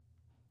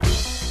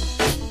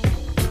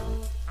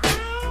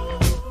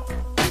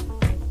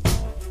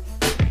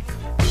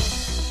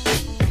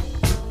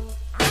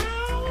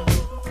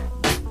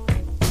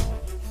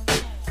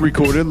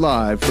Recorded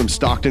live from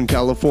Stockton,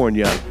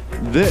 California,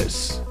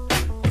 this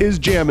is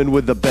Jammin'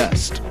 with the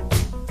Best.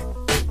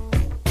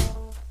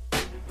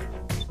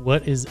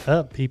 What is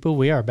up, people?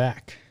 We are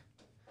back.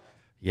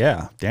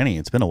 Yeah, Danny,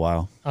 it's been a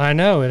while. I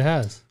know, it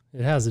has.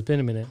 It has. It's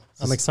been a minute.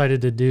 I'm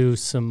excited to do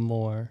some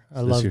more.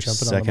 I love jumping on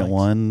the mics. Second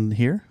one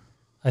here?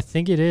 I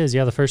think it is.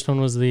 Yeah, the first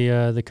one was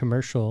the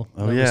commercial.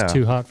 Oh, that yeah. was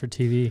too hot for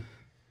TV.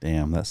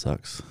 Damn, that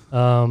sucks.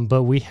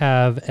 But we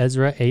have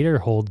Ezra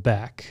Aderhold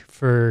back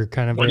for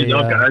kind of What is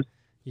up, guys?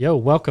 Yo,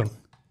 welcome.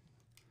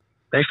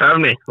 Thanks for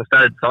having me. I'm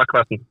excited to talk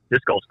about some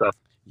disc golf stuff.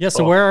 Yeah,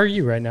 so where are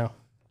you right now?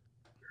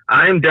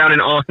 I'm down in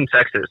Austin,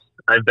 Texas.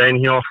 I've been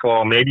here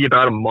for maybe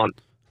about a month.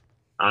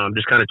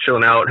 Just kind of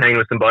chilling out, hanging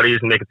with some buddies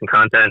and making some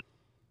content,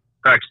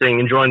 practicing,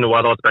 enjoying the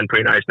weather. It's been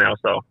pretty nice now,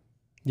 so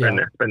Yeah.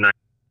 it's been nice.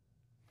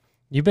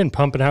 You've been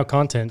pumping out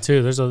content,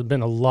 too. There's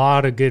been a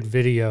lot of good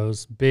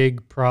videos.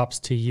 Big props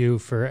to you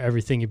for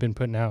everything you've been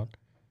putting out.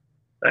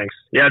 Thanks.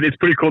 Yeah, it's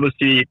pretty cool to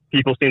see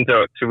people seem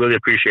to really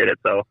appreciate it.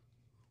 So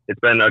it's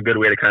been a good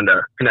way to kind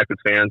of connect with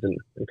fans and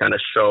kind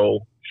of show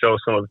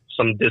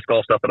some disc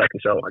golf stuff that I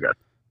can show, I guess.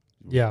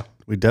 Yeah,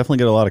 We definitely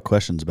get a lot of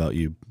questions about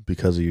you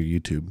because of your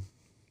YouTube.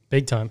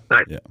 big time.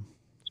 Nice. Yeah.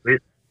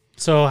 Sweet.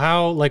 So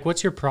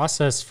what's your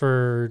process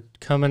for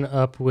coming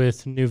up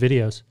with new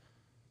videos?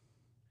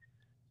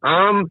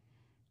 I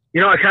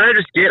kind of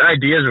just get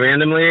ideas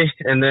randomly,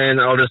 and then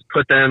I'll just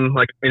put them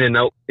like in a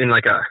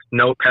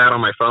notepad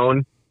on my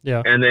phone.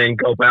 Yeah. And then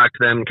go back to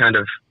them and kind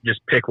of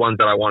just pick ones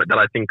that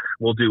I think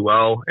will do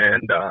well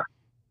and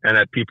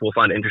that people will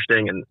find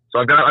interesting. And so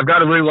I've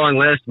got a really long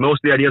list.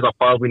 Most of the ideas are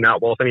probably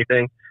not worth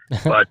anything,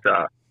 but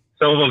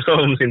some of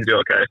them seem to do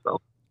okay.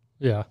 So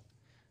Yeah.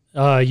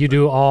 You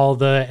do all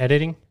the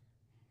editing?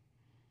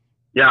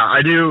 yeah,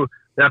 I do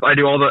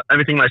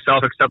everything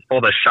myself except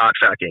for the shot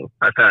tracking.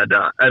 I've had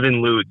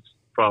Evan Ludes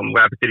from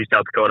Rapid City,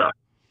 South Dakota,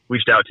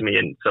 reached out to me,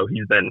 and so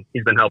he's been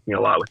helping me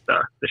a lot with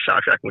the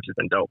shot tracking, which has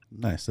been dope.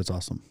 Nice. That's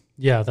awesome.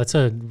 Yeah, that's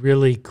a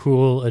really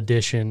cool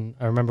addition.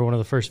 I remember one of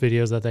the first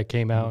videos that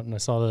came out, and I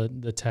saw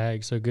the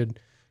tag. So good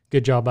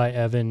job by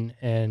Evan,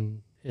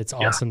 and it's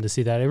awesome to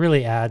see that. It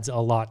really adds a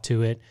lot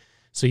to it,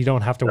 so you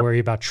don't have to worry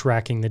about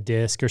tracking the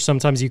disc, or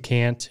sometimes you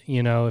can't.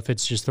 If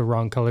it's just the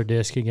wrong color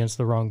disc against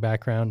the wrong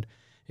background,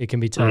 it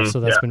can be tough. So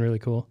that's been really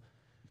cool.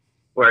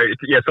 Right.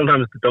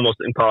 Sometimes it's almost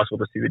impossible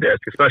to see the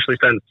disc, especially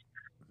since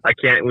I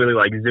can't really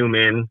like zoom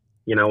in,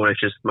 when it's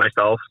just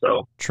myself.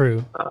 So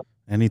True.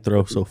 Any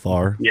throw so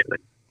far? yeah.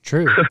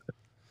 True.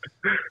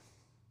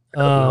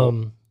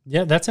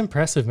 Yeah, that's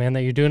impressive, man,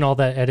 that you're doing all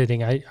that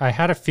editing. I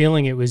had a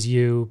feeling it was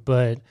you,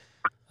 but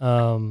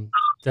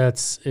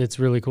it's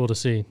really cool to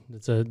see.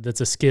 That's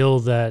a skill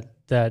that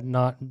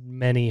not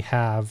many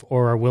have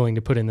or are willing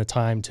to put in the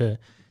time to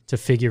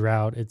figure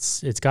out.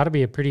 It's got to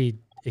be a pretty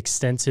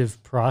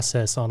extensive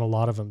process on a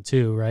lot of them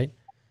too, right?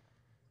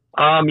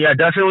 Yeah,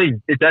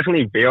 definitely. It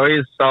definitely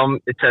varies.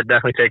 It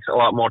definitely takes a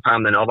lot more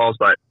time than others,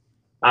 but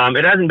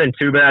it hasn't been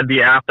too bad.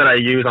 The app that I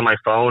use on my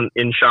phone,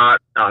 InShot,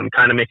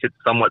 kind of makes it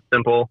somewhat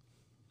simple.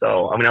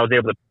 So, I was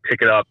able to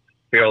pick it up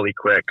fairly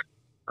quick.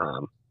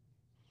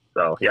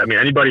 So, yeah,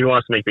 anybody who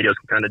wants to make videos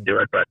can kind of do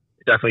it, but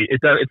it's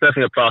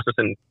definitely a process,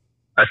 and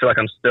I feel like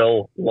I'm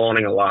still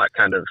learning a lot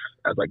kind of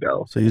as I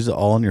go. So you use it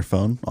all on your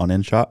phone on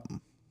InShot?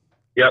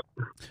 Yep.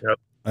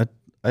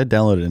 I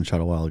downloaded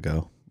InShot a while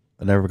ago.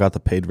 I never got the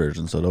paid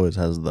version, so it always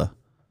has the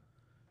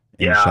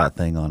Yeah. InShot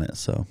thing on it.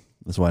 So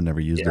that's why I never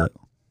used it.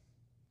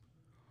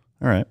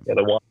 All right. Yeah,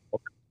 the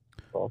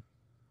one.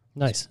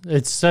 Nice.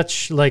 It's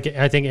such,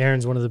 I think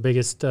Aaron's one of the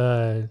biggest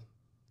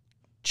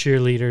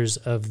cheerleaders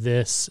of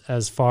this,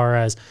 as far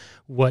as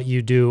what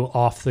you do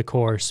off the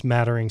course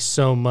mattering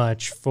so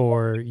much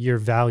for your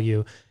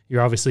value.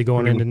 You're obviously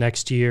going into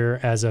next year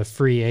as a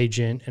free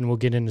agent, and we'll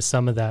get into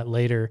some of that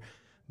later,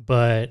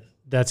 but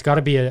that's got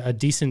to be a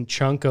decent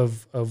chunk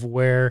of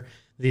where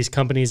these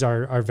companies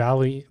are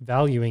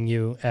valuing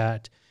you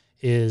at,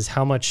 is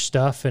how much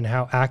stuff and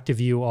how active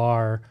you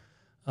are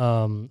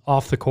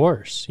off the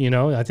course.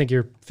 I think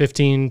you're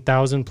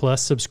 15,000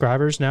 plus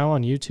subscribers now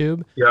on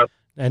YouTube. Yep.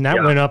 And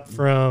that went up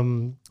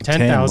from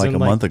 10,000 like a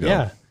month ago.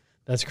 Yeah,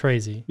 that's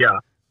crazy. Yeah.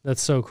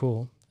 That's so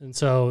cool. And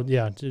so,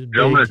 yeah. It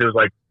was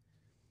like,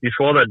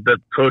 before the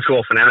Pro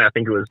Tour finale, I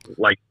think it was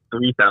like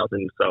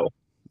 3,000. So,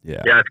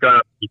 Yeah. it's gone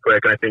up pretty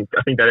quick. And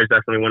I think that is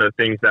definitely one of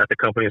the things that the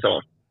companies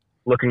are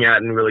looking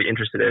at and really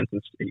interested in,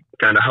 since it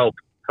kind of help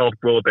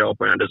grow their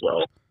brand as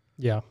well.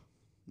 Yeah.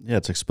 Yeah,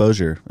 it's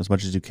exposure as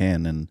much as you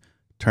can. And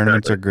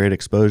tournaments are great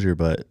exposure,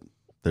 but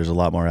there's a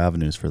lot more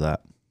avenues for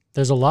that.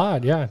 There's a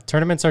lot, yeah.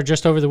 Tournaments are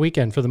just over the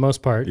weekend for the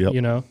most part. Yep.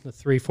 The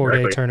 3-4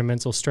 day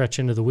tournaments will stretch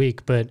into the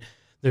week, but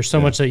there's so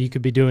much that you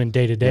could be doing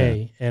day to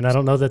day. And I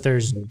don't know that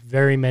there's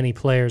very many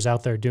players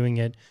out there doing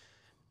it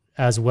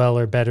as well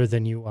or better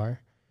than you are.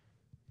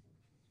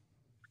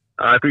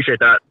 I appreciate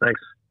that.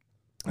 Thanks.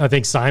 I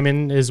think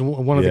Simon is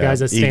one of the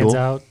guys that stands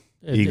out.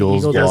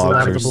 Eagles Eagle does a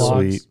lot of the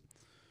vlogs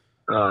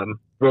blogs. sweet.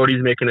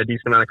 Brody's making a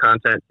decent amount of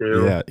content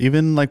too. Yeah,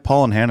 even like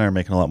Paul and Hannah are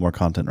making a lot more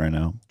content right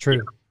now.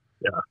 True.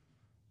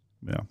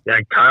 Yeah,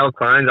 Kyle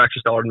Klein's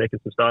actually started making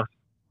some stuff.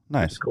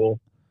 Nice. It's cool.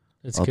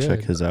 I'll good. check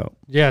his out.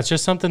 Yeah, it's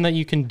just something that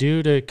you can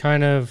do to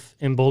kind of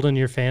embolden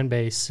your fan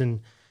base,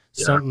 and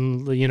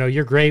something, you know,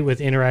 you're great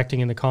with interacting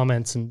in the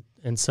comments and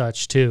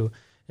such too.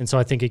 And so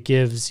I think it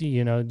gives,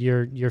 you know,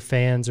 your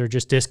fans or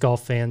just disc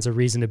golf fans a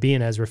reason to be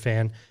an Ezra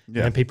fan.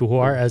 Yeah. And people who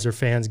are Ezra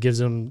fans gives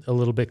them a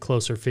little bit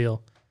closer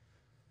feel.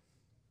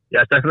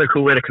 Yeah, it's definitely a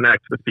cool way to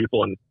connect with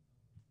people and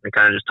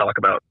kind of just talk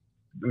about,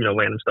 you know,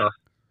 random stuff.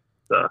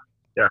 So,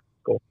 yeah,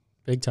 cool.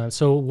 Big time.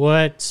 So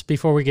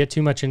before we get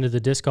too much into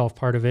the disc golf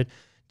part of it,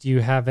 do you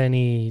have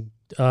any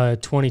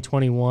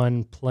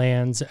 2021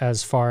 plans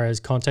as far as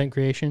content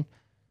creation?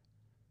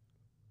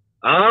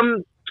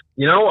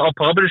 You know, I'll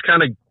probably just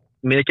kind of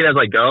make it as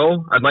I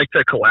go. I'd like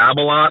to collab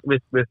a lot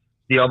with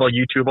the other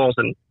YouTubers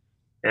and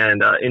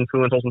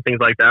influencers and things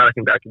like that. I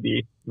think that could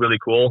be really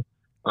cool.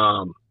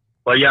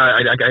 But yeah,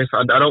 I guess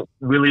I don't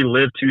really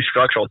live too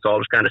structural, so I'll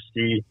just kind of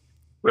see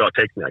where it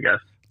takes me, I guess.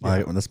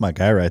 That's my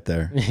guy right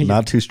there.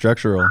 Not too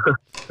structural.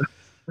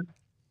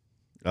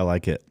 I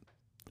like it.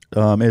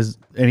 Is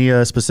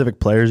any specific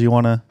players you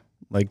want to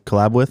like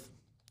collab with?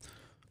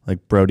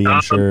 Like Brody,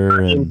 I'm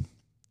sure. And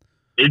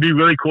it'd be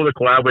really cool to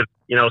collab with,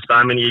 you know,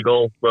 Simon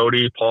Eagle,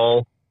 Brody,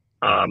 Paul,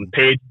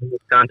 Paige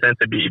content.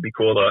 It'd be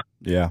cool to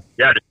just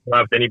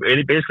collab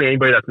with basically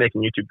anybody that's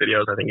making YouTube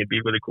videos. I think it'd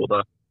be really cool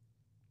to.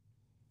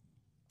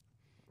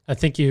 I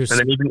think you, and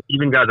then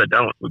even guys that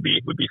don't would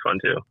be fun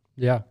too.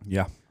 Yeah.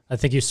 Yeah. I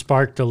think you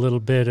sparked a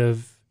little bit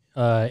of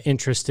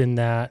interest in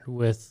that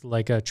with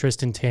like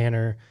Tristan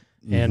Tanner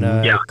and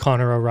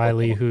Connor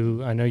O'Reilly,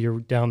 who I know you're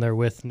down there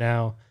with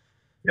now.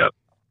 Yep.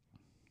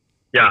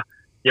 Yeah.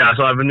 Yeah.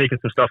 So I've been making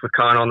some stuff with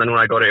Connor, and then when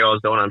I go to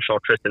Arizona, I'm sure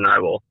Tristan and I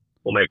will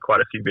make quite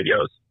a few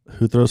videos.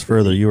 Who throws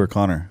further, you or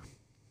Connor?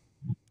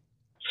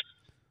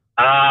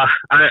 I'm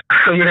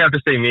gonna have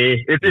to say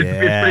me. It's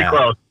pretty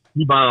close.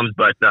 He bombs,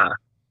 but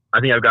I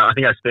think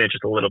I spin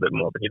just a little bit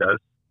more than he does.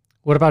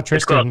 What about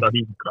Tristan?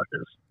 He's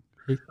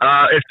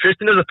if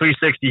Tristan does a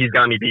 360, he's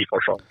got me beat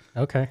for sure.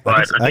 Okay,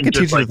 but I could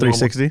teach you the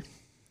 360.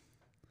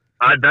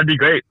 That'd be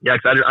great. Yeah,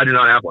 because I do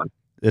not have one.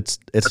 It's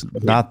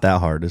not that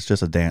hard. It's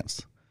just a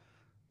dance.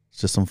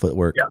 It's just some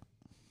footwork. Yeah.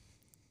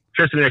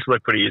 Tristan makes it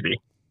look pretty easy,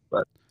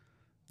 but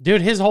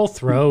dude, his whole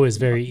throw is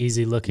very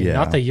easy looking. Yeah.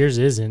 Not that yours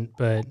isn't,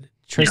 but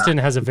Tristan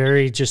has a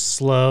very just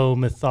slow,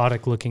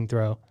 methodic looking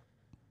throw.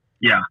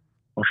 Yeah,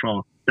 for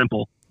sure.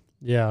 Simple.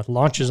 Yeah,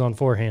 launches on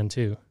forehand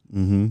too.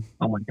 Mm-hmm.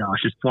 Oh my gosh,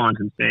 his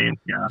forehand's insane.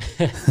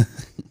 Yeah,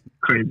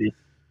 crazy.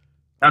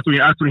 That's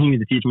what he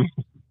needs to teach me.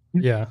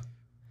 Yeah.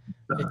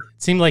 It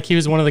seemed like he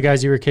was one of the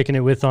guys you were kicking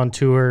it with on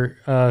tour.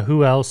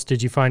 Who else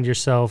did you find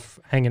yourself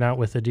hanging out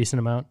with a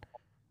decent amount?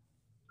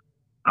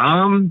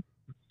 Let's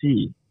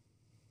see.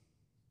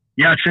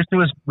 Yeah, Tristan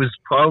was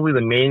probably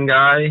the main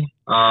guy.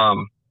 I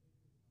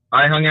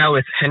hung out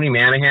with Henry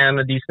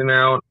Manahan a decent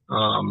amount.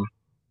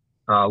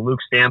 Luke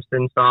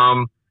Stampson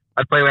some.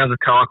 I play around with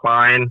Kyle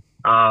Klein.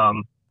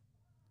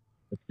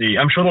 Let's see.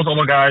 I'm sure those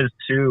other guys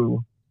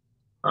too.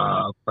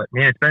 But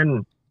man,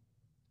 it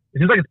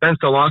seems like it's been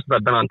so long since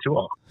I've been on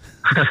tour.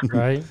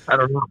 Right? I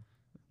don't know.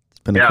 It's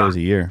been a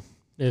crazy year.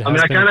 I mean,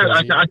 I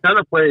kind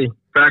of play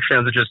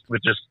fractions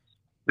with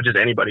just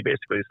anybody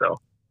basically. So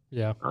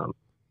yeah,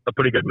 a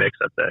pretty good mix,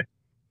 I'd say.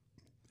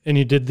 And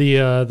you did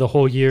the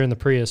whole year in the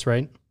Prius,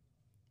 right?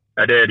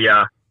 I did,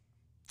 yeah.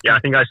 Yeah, I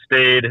think I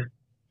stayed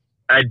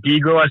at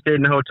Digo. I stayed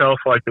in a hotel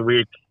for like the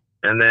week,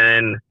 and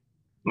then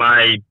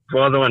my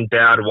brother and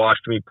dad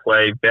watched me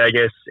play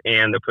Vegas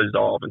and the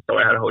Presolve, and so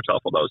I had a hotel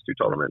for those two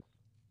tournaments.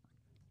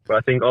 But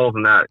I think other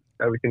than that,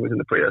 everything was in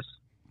the Prius.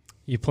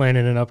 You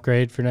planning an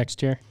upgrade for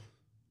next year?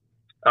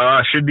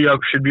 Should be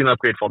an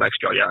upgrade for next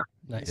year. Yeah.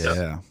 Nice.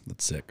 Yeah,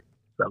 that's sick.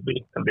 That'll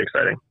be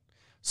exciting.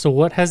 So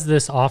what has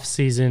this off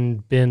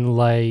season been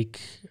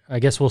like? I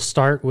guess we'll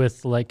start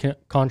with like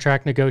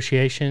contract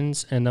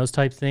negotiations and those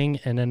type thing,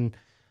 and then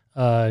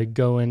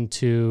go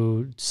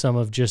into some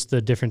of just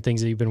the different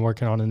things that you've been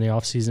working on in the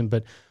off season.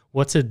 But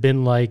what's it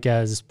been like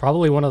as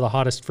probably one of the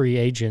hottest free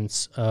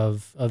agents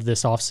of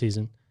this off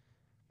season?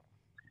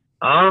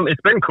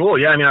 It's been cool.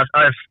 Yeah, I mean,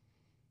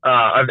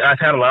 I've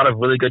had a lot of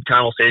really good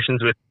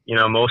conversations with, you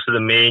know, most of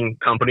the main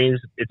companies.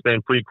 It's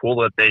been pretty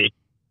cool that they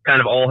kind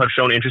of all have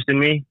shown interest in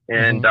me.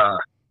 And,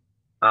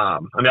 I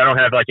mean, I don't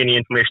have like any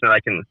information that I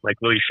can like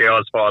really share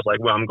as far as like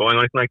where I'm going or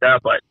anything like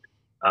that. But,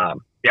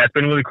 yeah, it's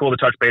been really cool to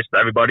touch base with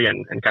everybody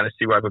and kind of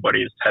see where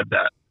everybody's head's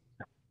at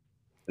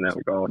in that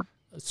regard.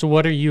 So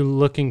what are you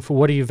looking for?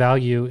 What do you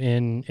value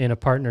in a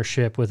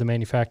partnership with a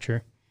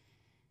manufacturer?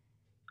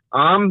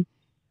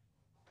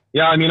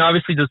 Yeah, I mean,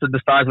 obviously just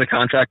the size of the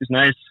contract is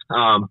nice.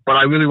 But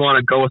I really want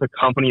to go with a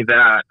company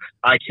that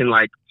I can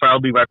like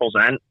proudly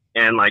represent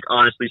and like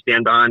honestly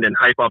stand behind and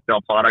hype up their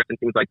product and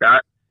things like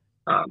that.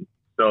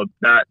 So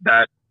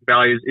that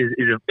value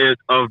is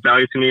of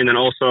value to me. And then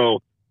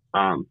also,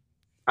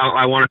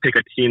 I want to pick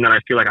a team that I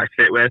feel like I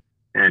fit with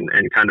and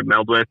kind of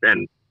meld with.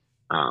 And,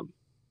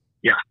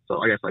 yeah,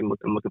 so I guess I'm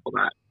looking for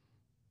that.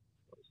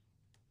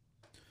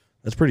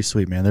 That's pretty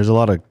sweet, man. There's a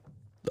lot of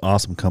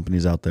awesome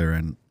companies out there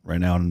and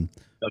right now, and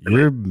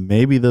you're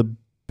maybe the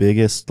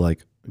biggest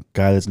like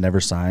guy that's never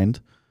signed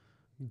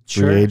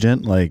free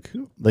agent. Like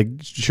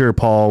sure,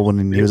 Paul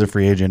when he was a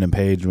free agent and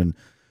Paige when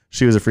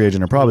she was a free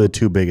agent are probably the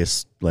two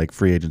biggest like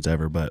free agents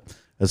ever. But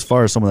as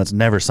far as someone that's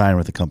never signed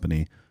with a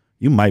company,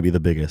 you might be the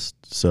biggest.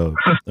 So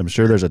I'm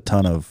sure there's a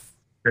ton of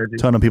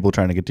people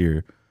trying to get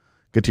to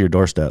your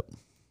doorstep.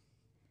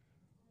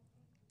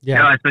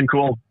 Yeah, it's been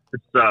cool.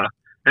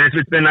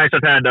 It's been nice.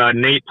 I've had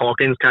Nate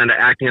Hawkins kind of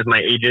acting as my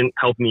agent,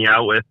 helping me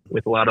out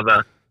with a lot of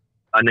the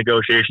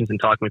negotiations and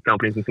talking with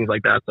companies and things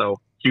like that. So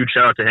huge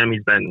shout out to him.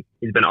 He's been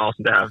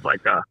awesome to have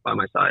like by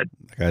my side.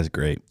 That guy's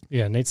great.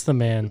 Yeah, Nate's the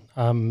man.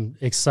 I'm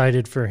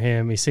excited for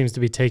him. He seems to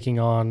be taking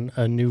on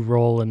a new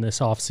role in this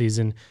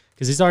offseason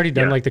because he's already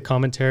done like the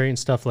commentary and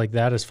stuff like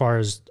that as far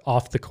as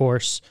off the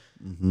course,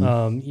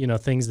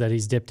 things that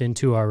he's dipped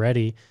into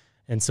already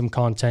and some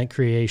content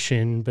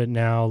creation, but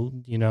now,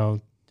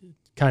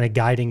 kind of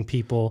guiding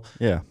people.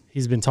 Yeah.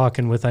 He's been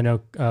talking with, I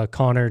know,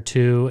 Connor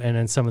too, and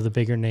then some of the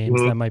bigger names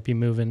that might be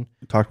moving.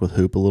 We talked with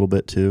Hoop a little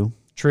bit too.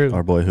 True.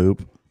 Our boy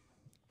Hoop.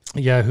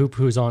 Yeah, Hoop,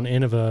 who's on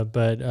Innova,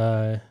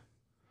 but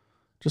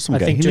just some. I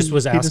think just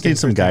was asking. He just needs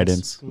some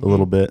guidance a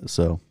little bit.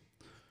 So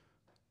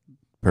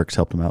Perks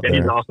helped him out there.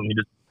 He's awesome.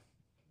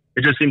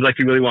 It just seems like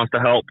he really wants to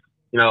help.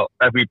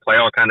 Every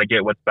player kind of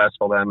get what's best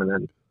for them, and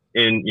then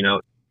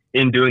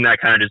in doing that,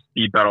 kind of just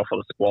be better for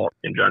the sport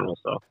in general.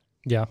 So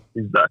yeah,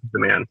 he's the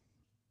man.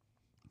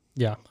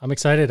 Yeah, I'm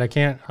excited.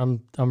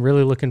 I'm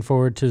really looking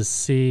forward to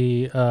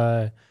see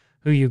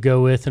who you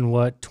go with and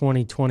what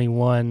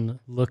 2021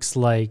 looks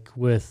like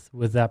with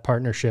that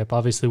partnership.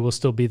 Obviously, we'll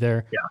still be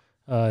there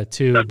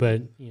too,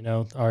 but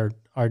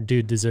our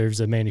dude deserves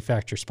a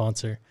manufacturer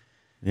sponsor.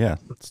 Yeah,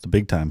 it's the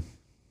big time.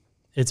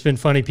 It's been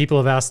funny. People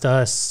have asked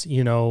us,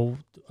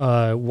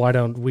 why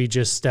don't we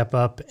just step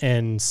up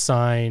and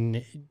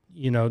sign,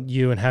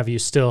 you and have you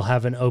still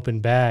have an open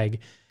bag?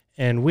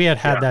 And we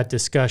had that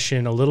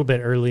discussion a little bit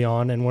early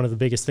on, and one of the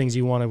biggest things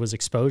you wanted was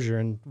exposure.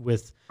 And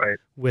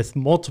with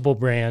multiple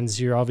brands,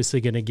 you're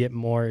obviously going to get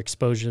more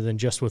exposure than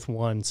just with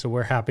one. So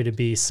we're happy to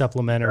be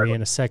supplementary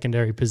in a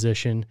secondary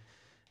position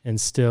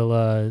and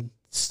still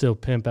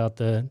pimp out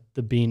the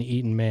bean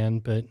eating man.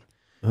 But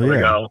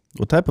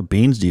what type of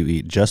beans do you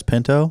eat? Just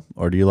pinto,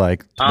 or do you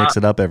like to mix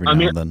it up every now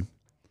and then?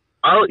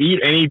 I'll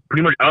eat any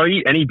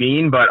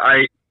bean, but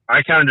I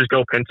kind of just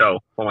go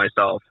pinto for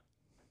myself.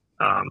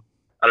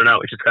 I don't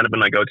know. It's just kind of been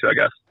my go-to, I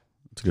guess.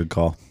 It's a good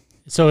call.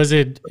 So is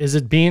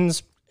it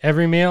beans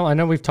every meal? I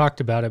know we've talked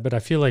about it, but I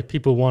feel like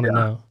people want to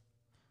know.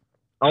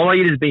 All I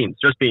eat is beans,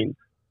 just beans.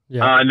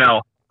 Yeah.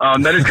 No.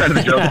 That is kind of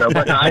a joke though.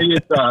 But I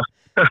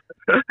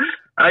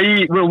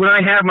eat when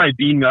I have my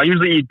bean meal. I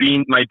usually eat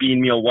my bean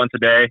meal once a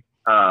day,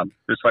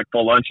 just like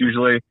for lunch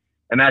usually,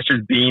 and that's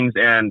just beans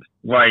and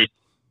rice,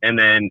 and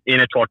then in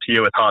a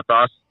tortilla with hot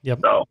sauce. Yep.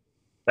 So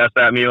that's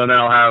that meal, and then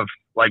I'll have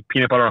like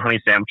peanut butter and honey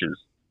sandwiches.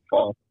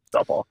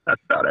 That's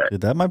about it.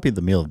 Dude, that might be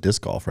the meal of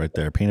disc golf right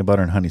there. Peanut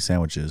butter and honey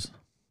sandwiches.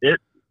 It's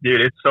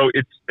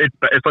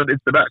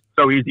the best.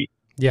 So easy.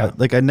 Yeah.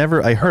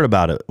 I heard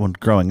about it when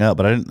growing up,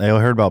 but I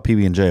heard about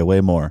PB&J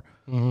way more.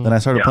 Mm-hmm. Then I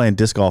started playing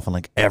disc golf and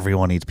like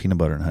everyone eats peanut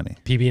butter and honey.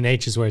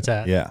 PB&H is where it's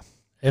at. Yeah.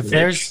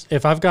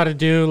 If I've got to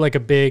do like a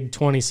big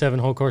 27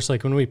 hole course,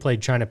 like when we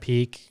played China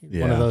Peak,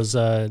 one of those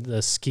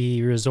the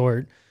ski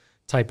resort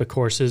type of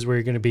courses where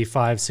you're going to be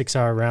 5-6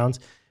 hour rounds,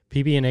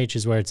 PB&H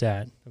is where it's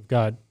at. I've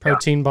got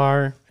protein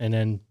bar and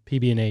then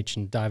PB&H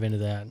and dive into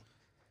that.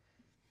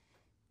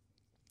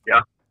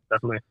 Yeah,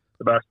 definitely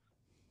the best.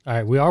 All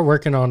right, we are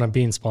working on a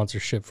bean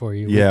sponsorship for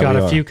you. We've got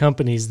a few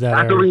companies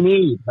that's what we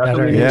need.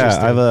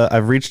 Yeah,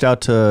 I've reached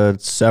out to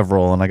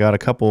several, and I got a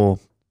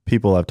couple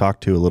people I've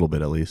talked to a little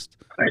bit at least.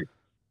 Right.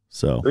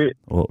 So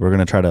we're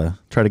gonna try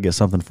to get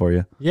something for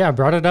you. Yeah, I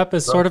brought it up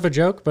as sort of a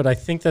joke, but I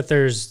think that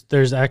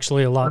there's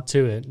actually a lot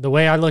to it. The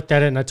way I looked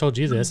at it, and I told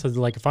you this, is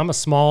like if I'm a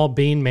small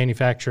bean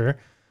manufacturer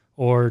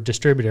or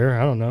distributor,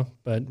 I don't know,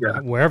 but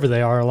wherever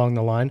they are along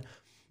the line,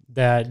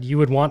 that you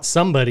would want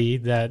somebody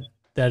that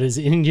is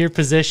in your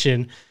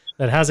position,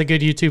 that has a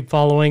good YouTube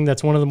following,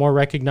 that's one of the more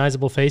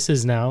recognizable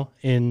faces now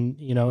in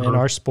in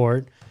our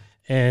sport,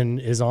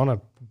 and is on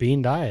a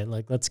bean diet.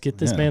 Like, let's get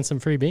this man some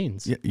free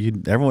beans. Yeah,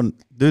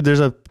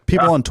 there's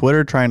people on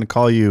Twitter trying to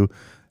call you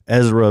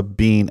Ezra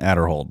Bean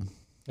Adderhold.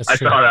 I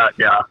saw that.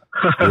 Yeah.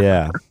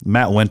 Yeah,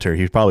 Matt Winter.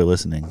 He's probably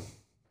listening.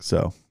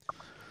 So.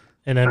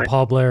 And then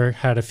Paul Blair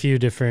had a few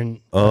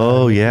different.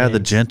 The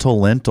Gentle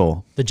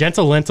Lentil. The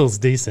Gentle Lentil's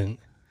decent.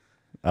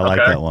 I like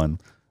that one.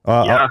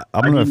 I'm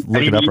gonna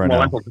look it up right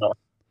now.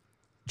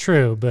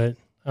 True, but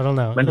I don't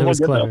know. It was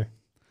clever.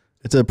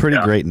 It's a pretty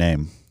great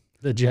name.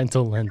 The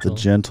Gentle Lentil. The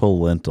Gentle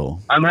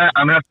Lentil.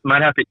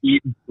 Might have to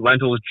eat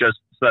lentils just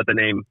so that the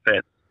name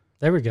fits.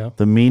 There we go.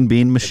 The Mean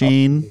Bean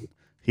Machine.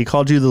 He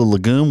called you the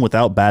legume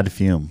without bad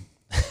fume.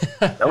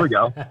 There we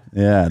go.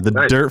 Yeah,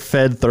 the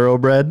dirt-fed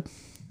thoroughbred.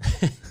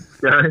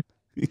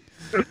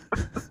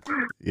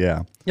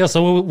 Yeah. Yeah.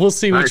 So we'll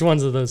see which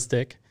ones of those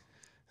stick.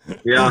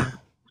 Yeah.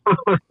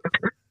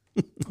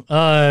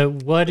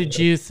 What did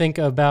you think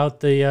about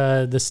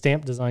the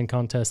stamp design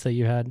contest that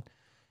you had?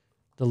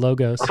 The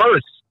logos. I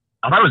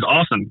thought it was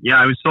awesome.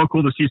 Yeah, it was so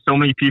cool to see so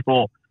many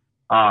people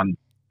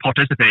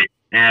participate.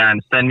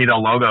 and send me the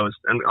logos.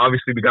 And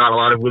obviously we got a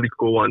lot of really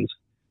cool ones.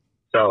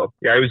 So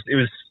yeah, it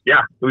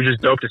was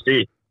just dope to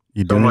see.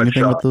 You doing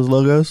anything with those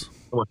logos?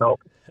 So much help.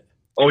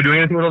 Oh, we doing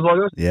anything with those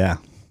logos? Yeah.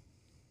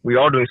 We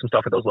are doing some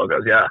stuff with those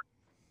logos. Yeah.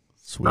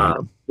 Sweet.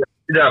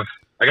 Yeah.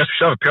 I guess we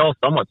should have apparel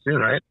somewhat soon,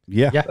 right?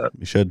 Yeah.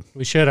 We should.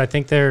 We should. I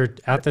think they're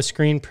at the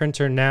screen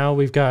printer now.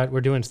 We're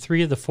doing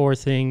 3 of the 4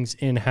 things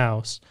in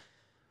house.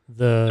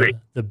 The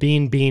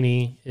bean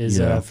beanie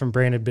is from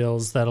Branded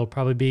Bills. That'll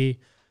probably be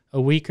a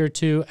week or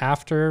 2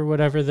 after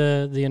whatever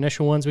the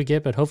initial ones we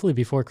get, but hopefully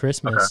before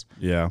Christmas.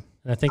 Okay. Yeah.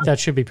 And I think that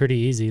should be pretty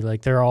easy.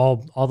 Like they're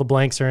all the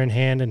blanks are in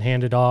hand and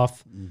handed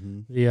off.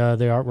 Mm-hmm. The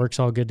artwork's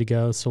all good to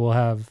go. So we'll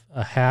have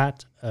a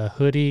hat, a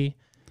hoodie,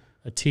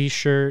 a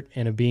t-shirt,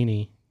 and a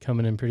beanie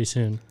coming in pretty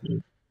soon.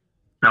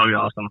 That would be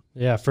awesome.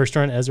 Yeah, first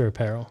run Ezra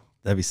apparel.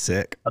 That'd be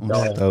sick. I'm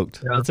That's stoked.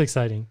 Yeah. That's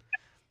exciting.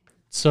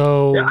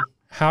 So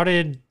how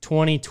did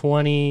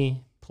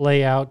 2020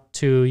 play out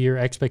to your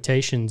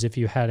expectations, if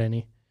you had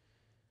any?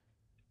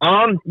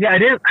 Yeah,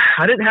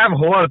 I didn't have a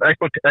whole lot of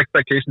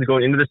expectations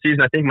going into the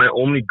season. I think my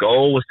only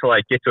goal was to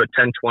like get to a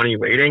 10-20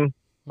 rating,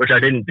 which I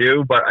didn't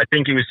do, but I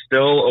think it was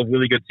still a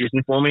really good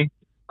season for me.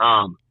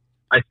 I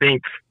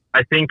think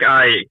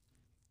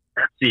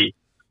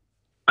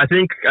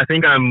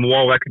I'm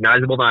more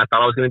recognizable than I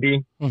thought I was going to be.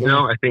 Mm-hmm. You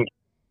know, I think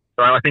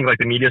like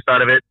the media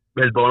side of it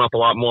has blown up a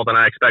lot more than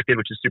I expected,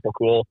 which is super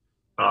cool.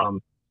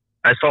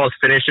 As far as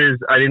finishes,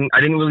 I didn't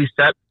really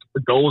set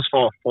goals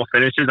for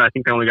finishes. I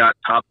think I only got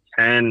top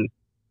 10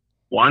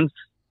 once.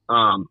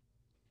 But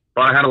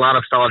I had a lot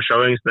of solid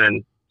showings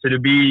then. So to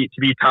be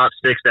top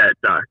 6 at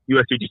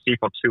USDGC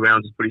for 2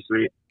 rounds is pretty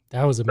sweet.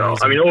 That was amazing.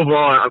 So, I mean,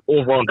 overall,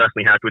 I'm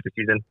definitely happy with the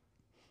season.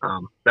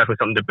 Definitely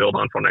something to build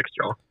on for next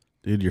year.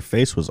 Dude, your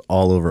face was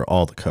all over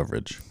all the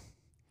coverage.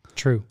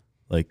 True.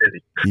 Like,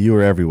 you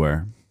were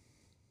everywhere.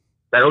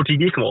 That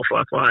OTD commercial,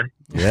 that's why.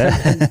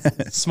 Yeah.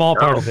 Small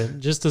part of it.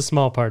 Just a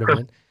small part of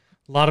it.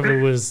 A lot of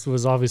it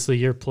was obviously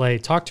your play.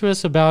 Talk to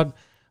us about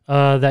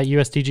that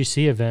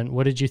USDGC event.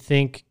 What did you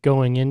think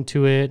going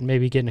into it?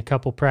 Maybe getting a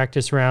couple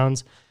practice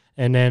rounds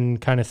and then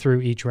kind of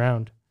through each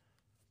round.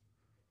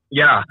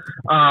 Yeah.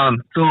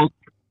 So,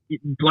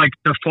 like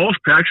the false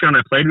practice round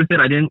I played with it,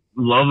 I didn't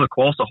love the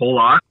course a whole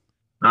lot.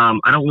 I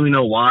don't really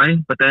know why,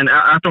 but then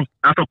after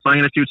playing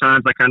it a few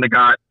times, I kind of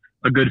got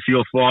a good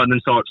feel for it, and then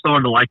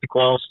started to like the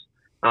course,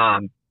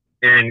 and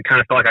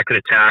kind of felt like I could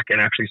attack and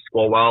actually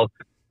score well.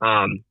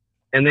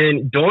 And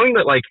then during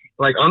the like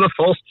on the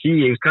false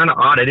tee, it was kind of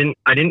odd. I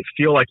didn't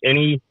feel like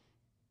any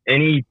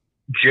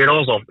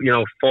jitters or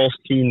false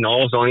tee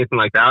nulls or anything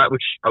like that,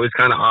 which I was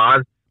kind of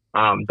odd.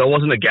 There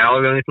wasn't a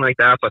gallery or anything like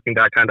that, so I think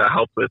that kind of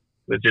helped with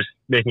just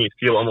making it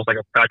feel almost like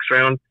a practice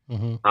round.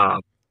 Mm-hmm.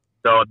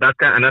 So that's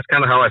kind of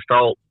how I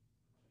felt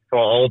for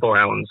all the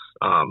rounds.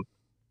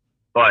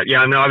 But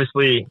yeah, I mean,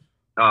 obviously,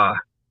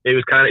 it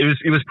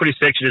was pretty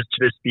sick to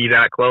just be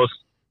that close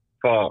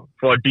for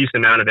a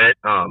decent amount of it.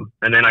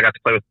 And then I got to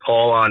play with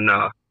Paul on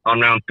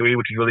round 3,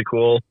 which was really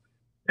cool.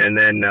 And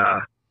then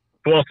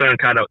fourth round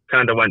kind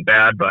of went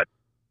bad, but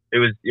it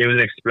was an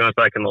experience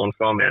that I can learn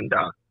from. And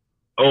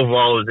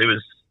overall,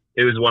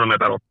 it was one of my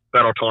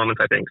better tournaments,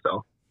 I think.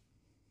 So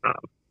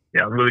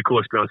yeah, really cool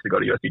experience to go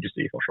to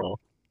USDGC for sure.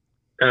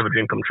 Kind of a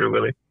dream come true,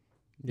 really.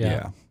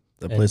 Yeah.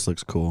 The place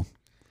looks cool.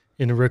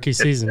 In the rookie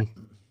season.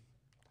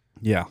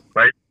 Yeah.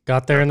 Right.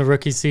 Got there in the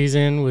rookie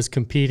season, was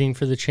competing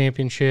for the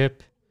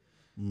championship.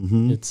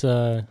 Mm-hmm. It's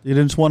you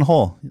did just one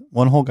hole.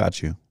 One hole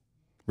got you.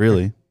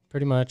 Really?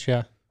 Pretty much,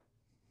 yeah.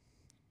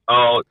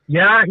 Oh,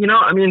 yeah,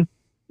 I mean,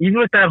 even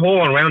with that hole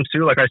on round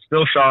 2, like I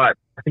still shot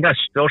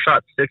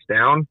 6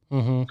 down.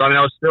 Mm-hmm. So I mean,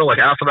 I was still like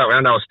after that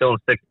round, I was still in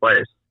 6th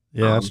place.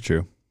 Yeah, that's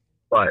true.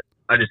 But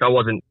I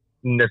wasn't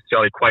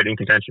necessarily quite in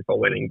contention for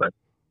winning, but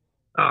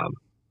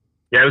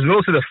yeah, it was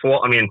mostly the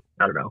 4. I mean,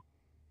 I don't know.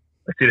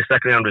 Let's see, the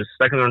second round was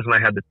when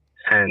I had the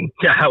 10.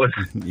 Yeah, that was.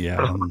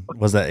 Yeah,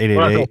 was that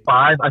 888?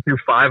 I threw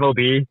 5 OB,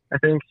 I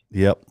think.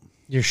 Yep.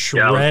 You're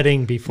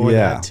shredding before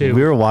that too.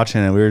 We were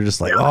watching it. We were just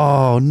like,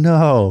 oh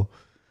no.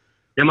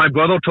 Yeah, my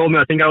brother told me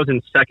I think I was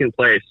in 2nd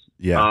place.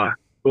 Yeah.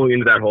 Going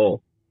into that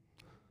hole.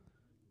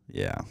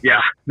 Yeah. Yeah,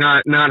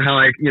 not how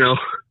I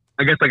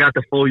guess I got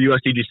the full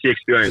USDGC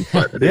experience,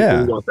 but I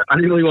didn't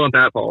really want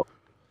that hole.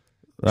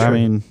 I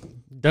mean,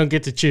 don't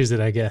get to choose it,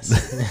 I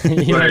guess.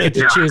 You don't get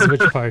to choose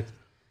which part.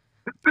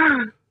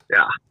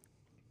 Yeah.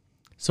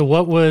 So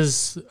what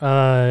was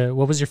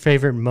your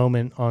favorite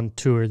moment on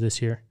tour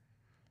this year?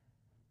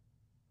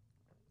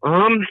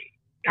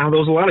 There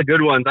was a lot of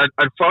good ones.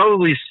 I'd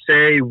probably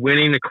say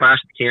winning the Clash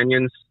of the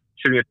Canyons,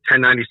 shooting a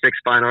 1096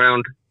 final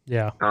round.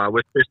 Yeah.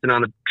 With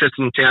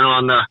Tristan channel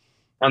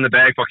on the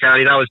bag for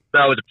caddy. That was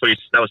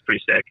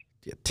pretty sick.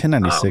 Yeah,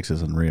 1096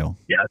 is unreal.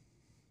 Yeah, it's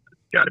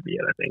got to be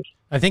it.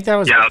 I think that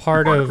was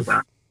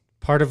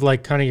part of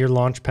like kind of your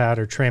launch pad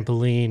or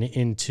trampoline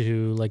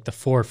into like the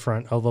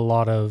forefront of a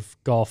lot of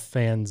golf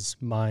fans'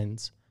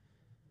 minds.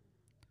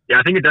 Yeah,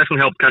 I think it definitely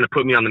helped kind of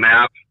put me on the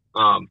map.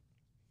 And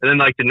then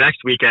like the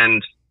next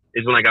weekend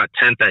is when I got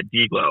 10th at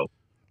D-Glow.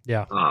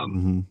 Yeah.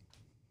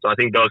 So I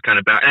think that was kind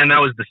of bad. And that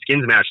was the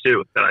skins match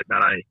too that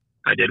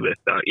I did with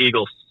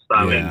Eagles,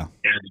 Simon, Yeah.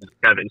 and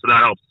Kevin. So that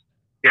helps.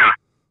 Yeah,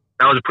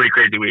 that was a pretty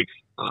crazy week.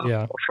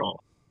 Yeah. For sure.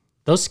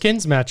 Those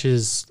skins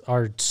matches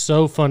are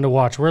so fun to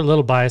watch. We're a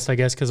little biased, I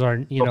guess, because our our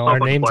fun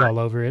to name's play. all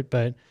over it.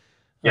 But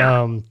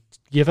Yeah.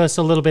 give us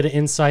a little bit of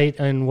insight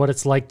on what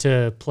it's like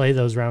to play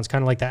those rounds,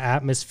 kind of like the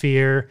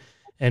atmosphere,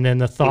 and then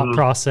the thought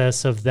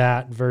process of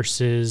that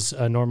versus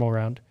a normal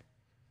round.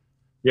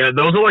 Yeah,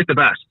 those are like the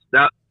best.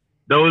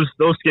 Those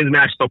skins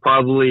matches are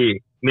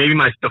probably maybe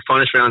the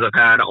funnest rounds I've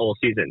had all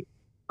season.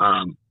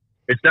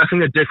 It's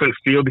definitely a different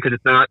feel because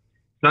it's not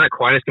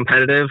quite as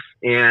competitive,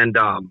 and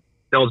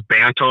there was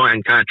banter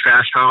and kind of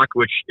trash talk,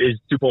 which is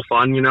super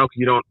fun, because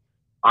you don't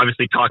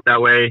obviously talk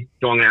that way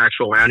during an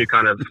actual round. You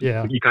kind of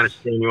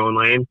stay in your own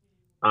lane.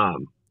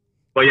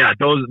 But yeah,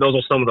 those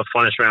are some of the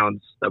funnest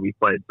rounds that we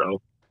played.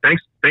 So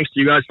thanks to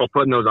you guys for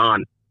putting those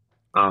on.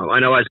 I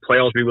know as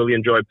players we really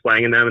enjoyed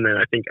playing in them, and then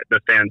I think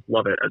the fans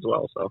love it as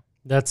well. So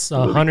that's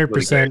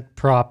 100%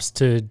 props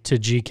to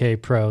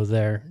GK Pro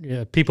there.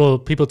 Yeah, people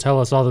tell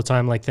us all the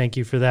time, like, thank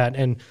you for that,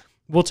 and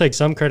we'll take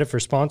some credit for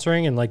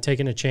sponsoring and like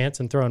taking a chance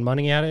and throwing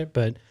money at it,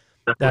 but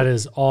that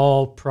is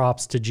all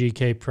props to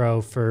GK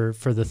Pro for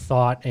the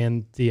thought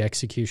and the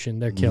execution.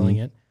 They're killing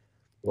it.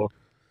 Well,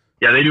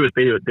 yeah, they do a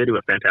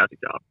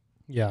fantastic job.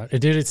 Yeah,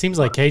 it seems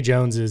like K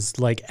Jones is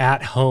like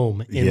at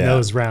home in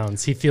those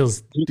rounds. He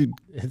feels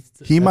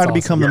he might have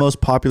become the most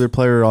popular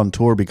player on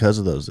tour because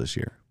of those this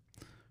year.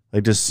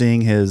 Like just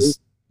seeing his,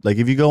 like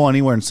if you go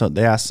anywhere and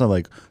they ask some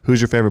like,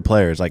 who's your favorite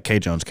player? It's like K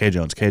Jones, K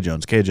Jones, K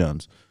Jones, K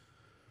Jones.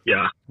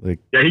 Yeah, like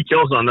he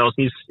kills on those.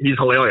 He's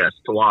hilarious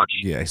to watch.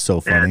 Yeah, he's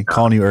so funny. And,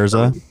 calling you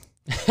Urza.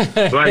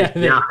 Right?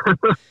 Yeah.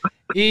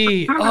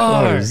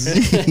 ER.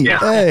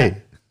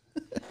 Hey.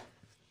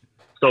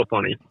 So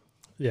funny.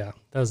 Yeah,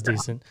 that was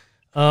decent.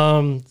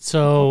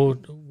 So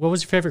what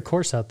was your favorite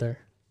course out there?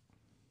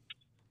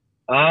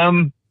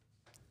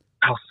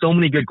 So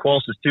many good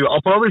courses too.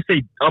 I'll probably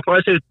say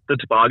the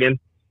Toboggan.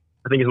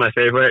 I think is my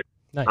favorite.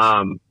 Nice.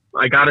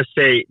 I gotta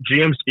say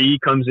GMC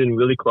comes in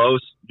really close.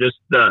 Just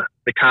the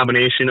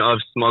combination of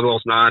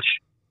Smuggler's Notch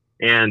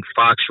and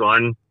Fox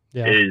Run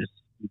is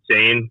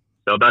insane.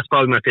 So that's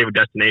probably my favorite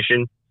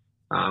destination.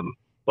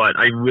 But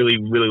I really,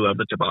 really love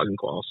the Toboggan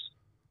course.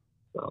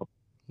 So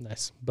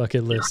nice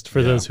bucket list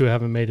for those who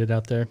haven't made it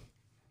out there,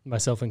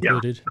 myself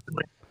included.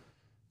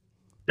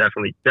 Yeah,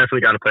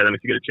 definitely got to play them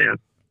if you get a chance.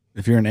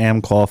 If you're an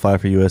AM qualify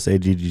for USA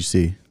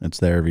GGC, it's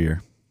there every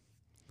year.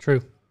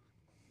 True.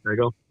 There you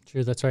go.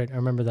 True, that's right. I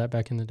remember that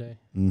back in the day.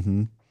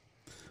 Mm-hmm.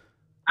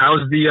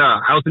 How's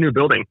the new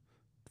building?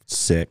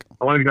 Sick.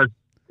 How long have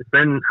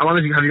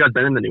you guys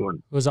been in the new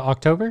one? Was it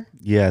October?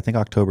 Yeah, I think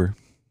October.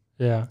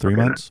 Yeah. 3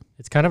 months.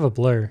 It's kind of a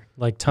blur.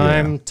 Like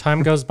time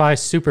goes by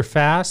super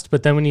fast,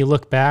 but then when you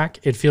look back,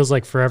 it feels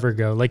like forever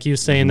ago. Like you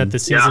saying that the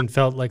season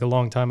felt like a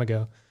long time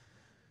ago.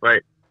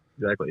 Right.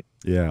 Exactly.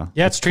 Yeah.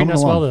 Yeah, it's treating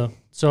us well though.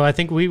 So I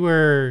think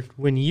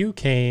when you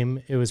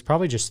came, it was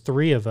probably just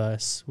 3 of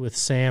us with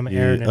Sam,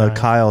 Aaron, and I.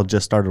 Kyle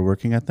just started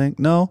working, I think.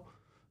 No.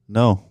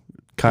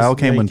 Kyle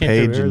came when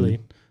Paige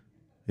early.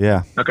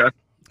 Yeah. Okay.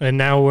 And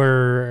now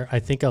we're, I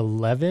think,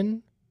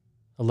 11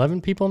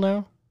 people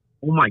now.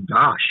 Oh my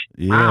gosh.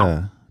 Yeah.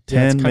 Wow.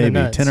 10 it's maybe,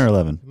 nuts. 10 or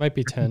 11. It might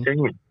be 10.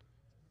 Dang it.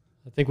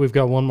 I think we've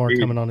got one more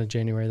coming on in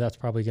January. That's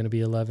probably going to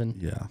be 11.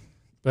 Yeah.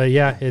 But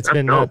yeah, it's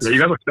been nuts.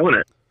 You guys are killing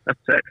it. That's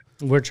sick.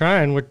 We're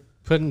trying. We're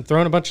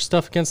throwing a bunch of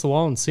stuff against the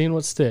wall and seeing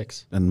what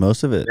sticks. And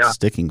most of it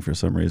sticking for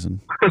some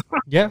reason.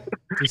 Yeah,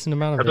 decent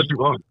amount of That's it. what you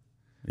want.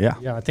 Yeah.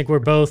 Yeah, I think we're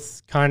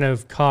both kind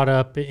of caught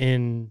up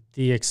in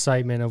the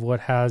excitement of what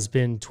has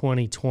been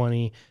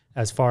 2020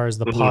 as far as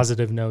the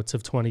positive notes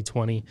of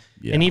 2020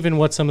 and even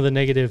what some of the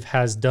negative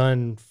has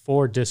done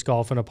for disc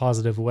golf in a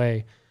positive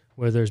way,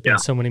 where there's been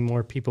so many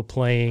more people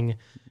playing.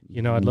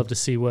 I'd love to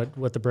see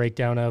what the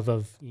breakdown of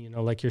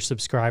like your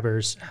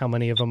subscribers, how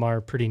many of them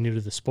are pretty new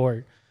to the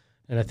sport.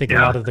 And I think a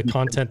lot of the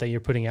content that you're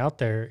putting out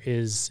there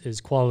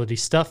is quality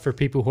stuff for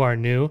people who are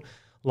new.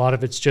 A lot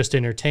of it's just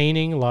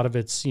entertaining. A lot of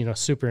it's,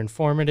 super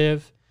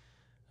informative.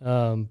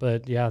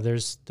 But yeah,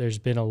 there's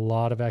been a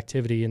lot of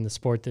activity in the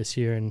sport this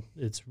year, and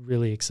it's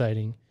really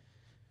exciting.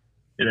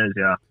 It is,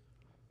 yeah.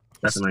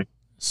 Definitely.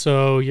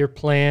 So your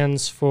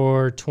plans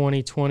for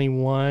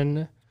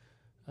 2021,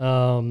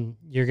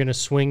 you're going to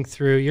swinging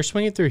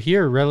through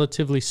here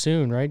relatively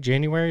soon, right?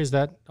 January, is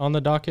that on the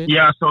docket?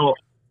 Yeah. So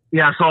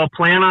I'll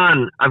plan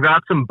on, I've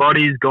got some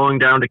buddies going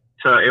down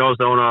to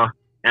Arizona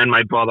and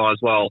my brother as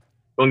well,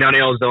 going down to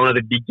Arizona at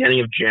the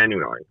beginning of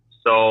January.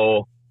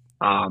 So,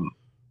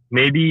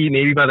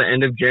 maybe by the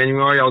end of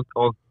January,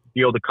 I'll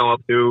be able to come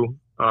up to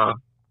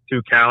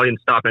Cali and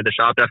stop at the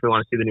shop. Definitely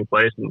want to see the new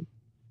place and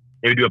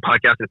maybe do a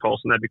podcast in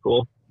Folsom. That'd be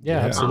cool. Yeah,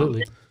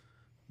 absolutely.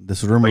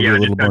 This room will be a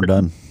little more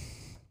done.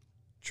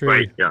 True.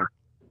 Right. Yeah.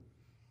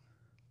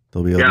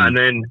 They'll be and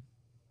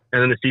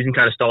then the season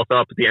kind of starts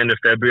up at the end of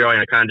February,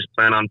 and I kind of just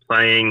plan on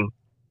playing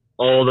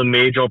all the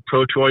major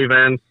Pro Tour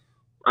events.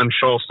 I'm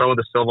sure some of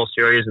the Silver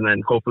Series, and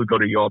then hopefully go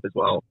to Europe as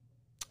well.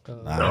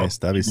 Nice.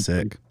 That'd be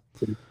sick.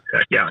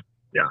 Yeah.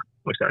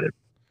 I'm excited.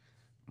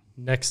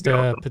 Next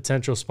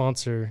potential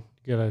sponsor,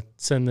 Gotta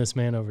send this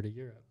man over to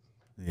Europe.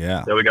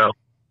 Yeah. There we go.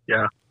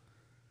 Yeah.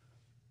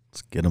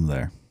 Let's get him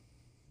there.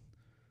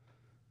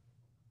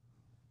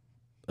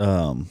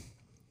 What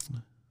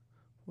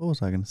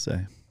was I going to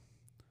say?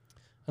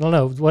 I don't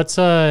know.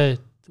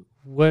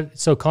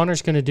 So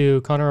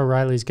Connor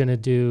O'Reilly's gonna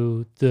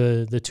do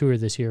the tour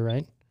this year,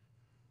 right?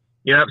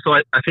 Yeah. So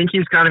I think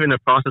he's kind of in the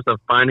process of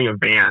finding a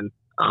van.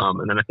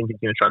 And then I think he's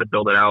going to try to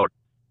build it out.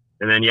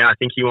 And then, I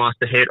think he wants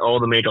to hit all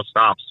the major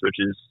stops, which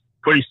is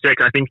pretty sick.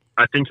 I think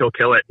he'll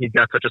kill it. He's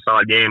got such a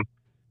solid game.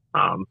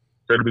 So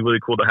it'll be really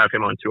cool to have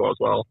him on tour as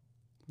well.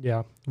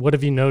 Yeah. What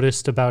have you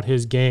noticed about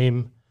his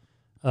game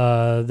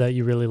that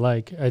you really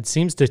like? It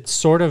seems to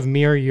sort of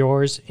mirror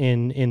yours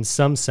in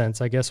some sense.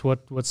 I guess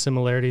what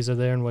similarities are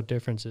there and what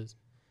differences?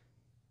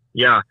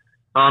 Yeah.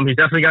 He's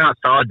definitely got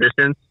solid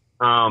distance.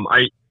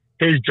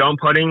 His jump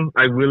putting,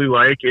 I really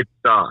like.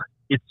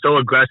 It's so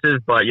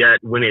aggressive, but yet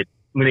when it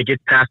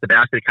gets past the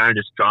basket, it kind of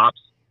just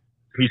drops.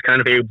 He's kind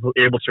of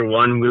able to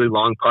run really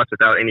long putts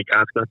without any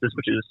consequences,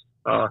 which is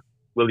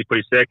really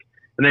pretty sick.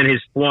 And then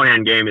his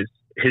forehand game is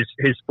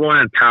his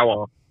forehand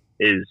power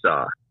is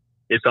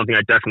something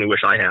I definitely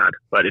wish I had,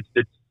 but it's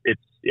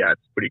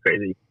pretty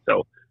crazy.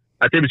 So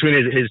I think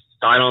between his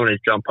sidearm and his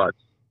jump putts,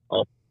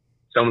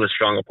 some of the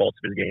stronger parts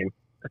of his game,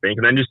 I think,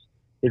 and then just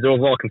his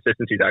overall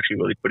consistency is actually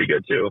really pretty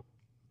good too.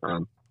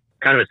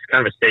 Kind of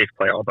a safe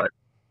player, but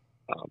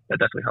that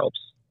definitely helps.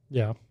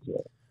 Yeah.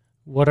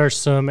 What are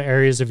some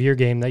areas of your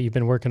game that you've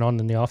been working on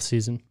in the off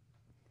season?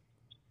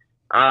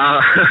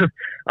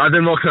 I've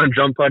been working on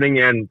jump putting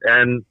and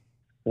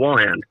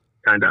forehand,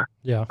 kind of.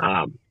 Yeah.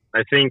 I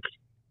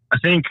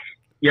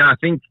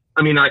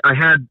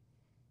had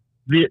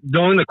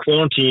during the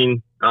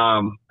quarantine,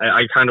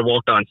 I kind of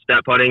worked on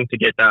step putting to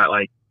get that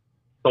like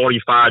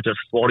 35 to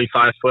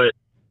 45 foot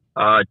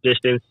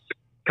distance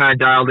kind of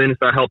dialed in, so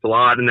that helped a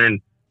lot. And then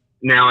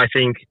now I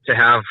think to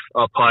have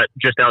a putt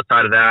just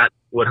outside of that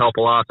would help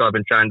a lot. So I've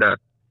been trying to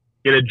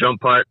get a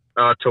jump putt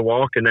to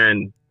walk. And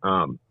then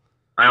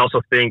I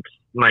also think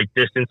my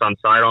distance on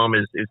sidearm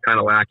is kind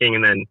of lacking.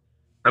 And then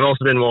I've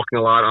also been working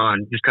a lot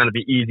on just kind of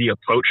the easy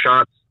approach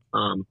shots.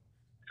 I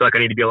feel like I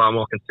need to be a lot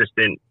more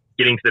consistent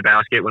getting to the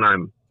basket when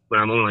I'm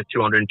only like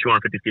 200 and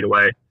 250 feet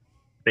away.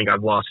 I think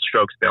I've lost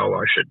strokes there where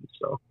I shouldn't.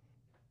 So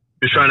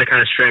just trying to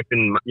kind of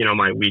strengthen,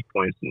 my weak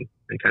points and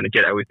kind of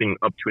get everything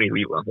up to an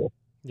elite level.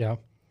 Yeah.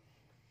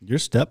 Your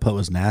step putt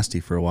was nasty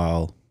for a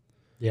while.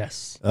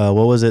 Yes. What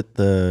was it?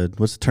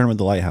 What's the tournament?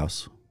 The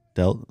Lighthouse.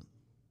 That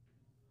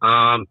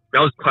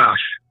was Clash.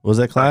 Was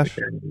that Clash?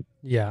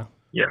 Yeah.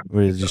 Yeah.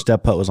 Where your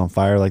step putt was on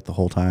fire like the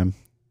whole time?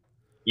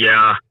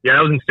 Yeah. Yeah,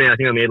 that was insane. I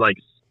think I made like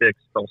 6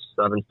 or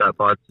 7 step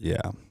putts. Yeah.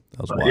 That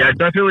was wild. Yeah,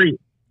 definitely.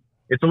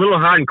 It's a little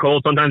hot and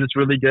cold. Sometimes it's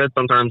really good.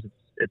 Sometimes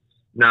it's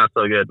not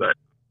so good. But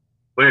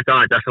when it's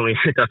on, it definitely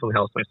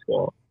helps my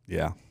score.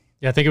 Yeah.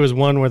 Yeah, I think it was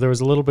one where there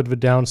was a little bit of a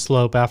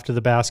downslope after the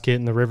basket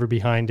and the river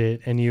behind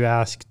it, and you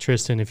asked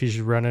Tristan if you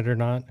should run it or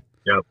not.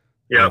 Yep.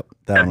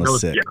 That one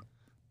was sick.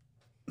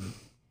 Yeah.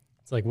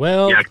 It's like,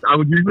 well, yeah, I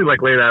would usually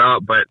like lay that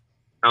up, but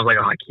I was like,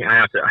 oh, I can't.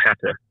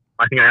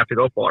 I think I have to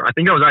go for it. I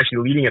think I was actually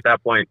leading at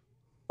that point,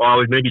 or I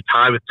was maybe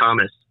tied with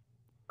Thomas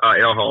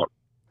Earhart,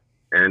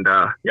 and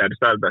I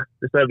decided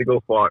to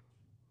go for it.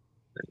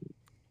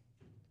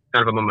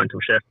 Kind of a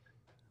momentum shift.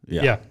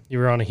 Yeah, you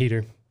were on a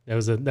heater. That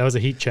was a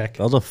heat check.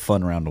 That was a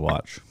fun round to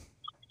watch.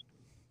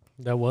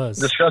 That was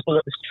the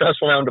stressful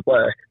round to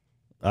play.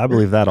 I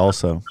believe that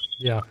also.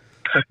 Yeah.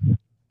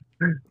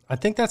 I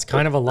think that's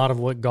kind of a lot of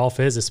what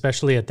golf is,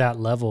 especially at that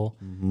level,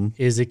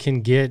 is it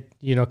can get,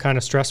 kind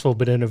of stressful,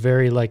 but in a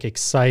very like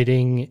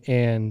exciting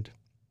and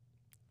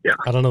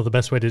I don't know the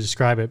best way to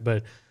describe it,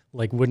 but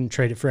like wouldn't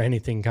trade it for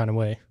anything kind of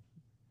way.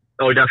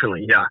 Oh,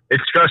 definitely. Yeah.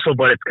 It's stressful,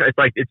 but it's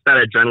like, it's that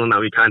adrenaline that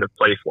we kind of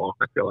play for,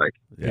 I feel like.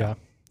 Yeah.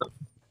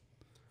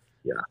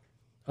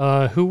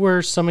 Yeah. Who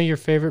were some of your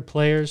favorite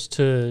players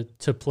to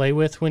play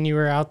with when you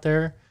were out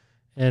there?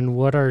 And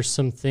what are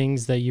some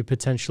things that you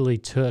potentially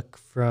took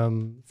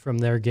from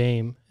their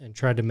game and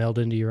tried to meld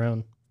into your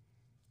own?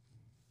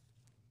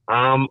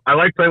 I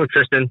like playing with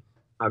Tristan,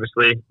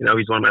 obviously.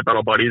 He's one of my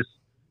battle buddies.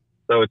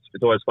 So it's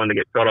always fun to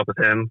get caught up with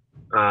him.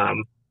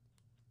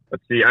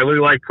 Let's see. I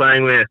really like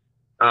playing with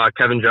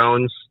Kevin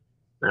Jones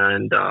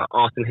and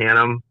Austin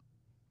Hannum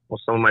were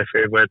some of my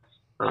favorites.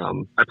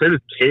 I played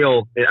with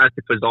Kale at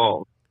the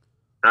Fazal.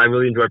 I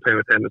really enjoyed playing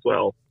with him as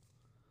well.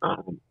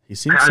 He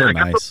seems so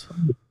nice.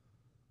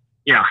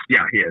 Yeah,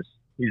 he is.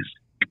 He's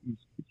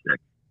sick.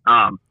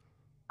 I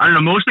don't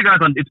know. Most of the guys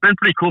it's been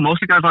pretty cool.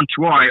 Most of the guys on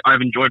tour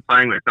I've enjoyed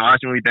playing with. There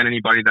hasn't really been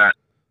anybody that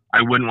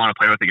I wouldn't want to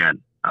play with again,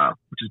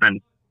 which has been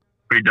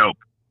pretty dope.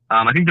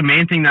 I think the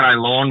main thing that I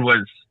learned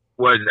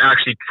was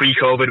actually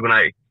pre-COVID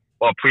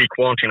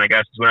pre-quarantine, I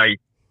guess, is when I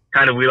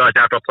kind of realized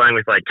after playing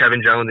with like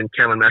Kevin Jones and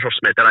Cameron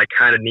Messerschmidt that I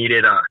kind of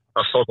needed a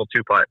circle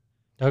 2-putt.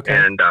 Okay.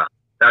 And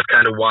that's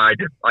kind of why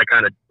I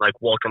kind of like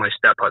walked on my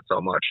step putt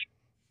so much.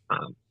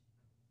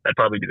 That'd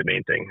probably be the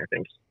main thing, I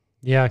think.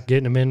 Yeah,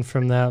 getting them in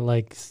from that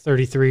like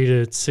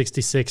 33 to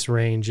 66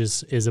 range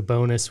is a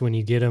bonus when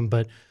you get them.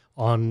 But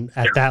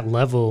at that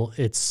level,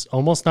 it's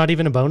almost not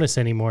even a bonus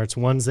anymore. It's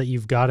ones that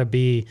you've got to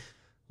be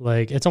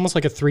like, it's almost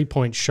like a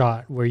 3-point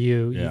shot where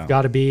you've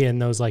got to be in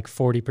those like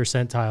 40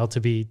 percentile to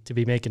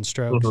be making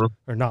strokes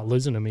or not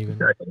losing them even.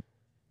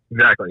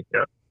 Exactly.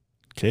 Yeah.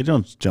 K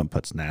Jones jump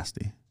putt's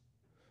nasty.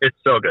 It's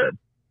so good.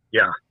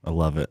 Yeah. I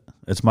love it.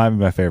 It's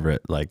my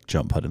favorite like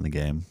jump putt in the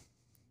game.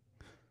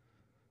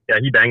 Yeah,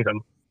 he bangs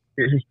them.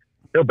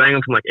 He'll bang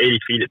them from like 80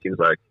 feet, it seems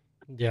like.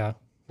 Yeah.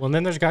 Well, and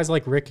then there's guys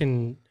like Rick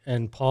and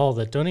Paul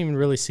that don't even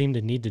really seem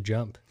to need to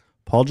jump.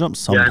 Paul jumps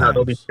sometimes. Yeah, no,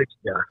 they'll be 6.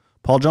 Yeah.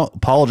 Paul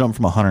will jump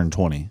from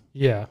 120.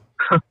 Yeah.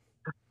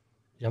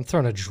 Yeah, I'm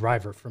throwing a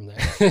driver from there.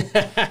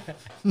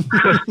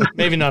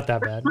 Maybe not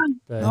that bad.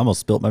 But. I almost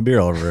spilt my beer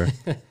all over.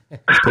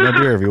 Spilled my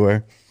beer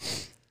everywhere.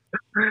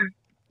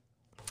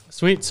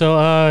 Sweet. So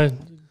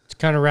to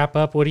kind of wrap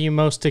up, what are you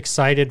most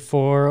excited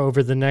for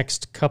over the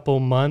next couple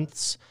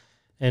months?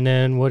 And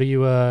then what are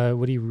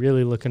you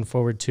really looking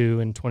forward to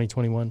in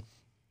 2021?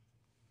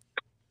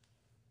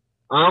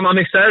 I'm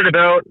excited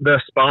about the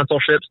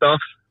sponsorship stuff.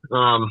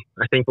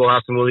 I think we'll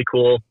have some really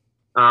cool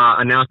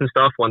announcement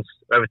stuff once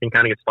everything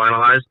kind of gets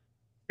finalized,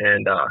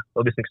 and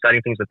there'll be some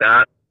exciting things with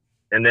that.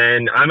 And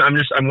then I'm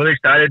really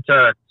excited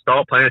to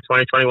start playing the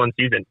 2021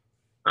 season.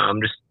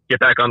 Just get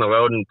back on the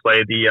road and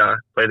play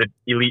the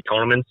elite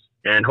tournaments,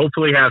 and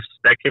hopefully have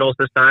spectators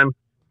this time.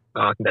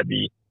 I think that'd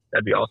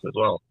be awesome as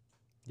well.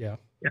 Yeah.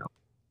 Yeah.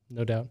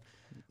 No doubt.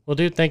 Well,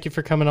 dude, thank you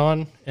for coming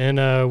on, and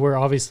we're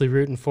obviously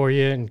rooting for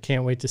you, and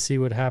can't wait to see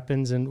what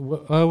happens. And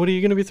what are you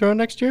going to be throwing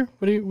next year?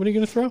 What are you going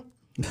to throw?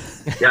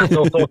 Yeah,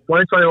 so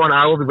 2021,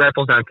 I will be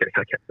rifles. I'm kidding.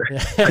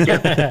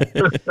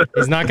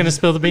 He's not going to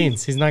spill the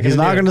beans. He's not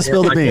going to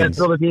spill the beans. I can't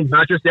spill the beans,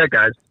 not just yet,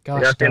 guys.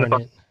 Gosh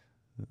darn it.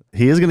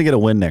 He is going to get a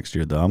win next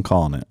year, though. I'm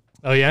calling it.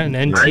 Oh yeah, an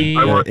NT,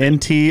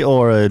 NT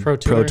or a Pro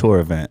Tour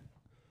event.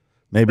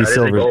 Maybe that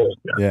silver. Goal,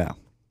 yeah,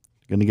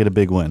 going to get a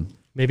big win.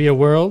 Maybe a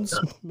Worlds,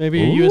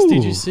 maybe a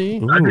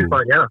USDGC. That'd be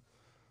fun, yeah.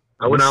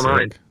 I would not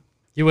mind.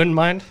 You wouldn't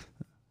mind?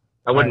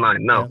 I wouldn't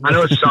mind, no. I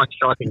know it's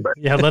shocking, but...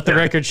 Yeah, let the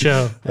record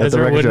show.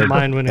 Ezra wouldn't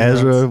mind winning.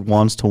 Ezra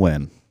wants to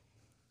win.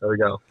 There we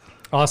go.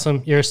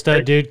 Awesome. You're a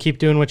stud, dude. Keep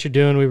doing what you're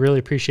doing. We really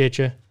appreciate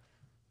you.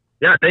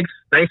 Yeah, thanks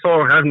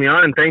for having me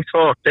on, and thanks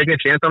for taking a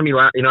chance on me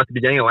at the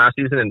beginning of last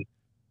season and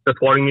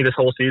supporting me this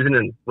whole season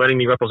and letting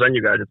me represent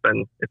you guys.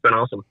 It's been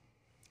awesome.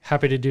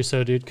 Happy to do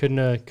so, dude. Couldn't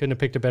have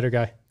picked a better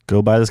guy.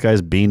 Go buy this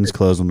guy's beans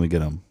clothes when we get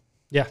them.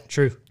 Yeah,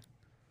 true.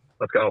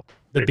 Let's go.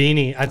 The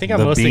beanie. I think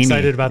I'm most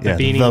excited about the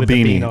beanie. The with beanie.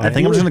 The bean on I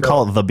think I'm just going to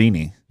call it the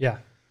beanie. Yeah.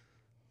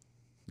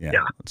 Yeah.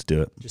 Let's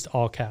do it. Just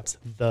all caps.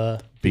 The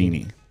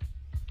beanie.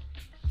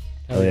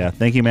 Oh yeah.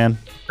 Thank you, man.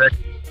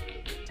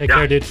 Take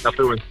care, dude.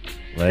 Absolutely.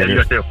 Later. Yeah, you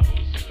guys too.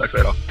 Talk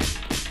later.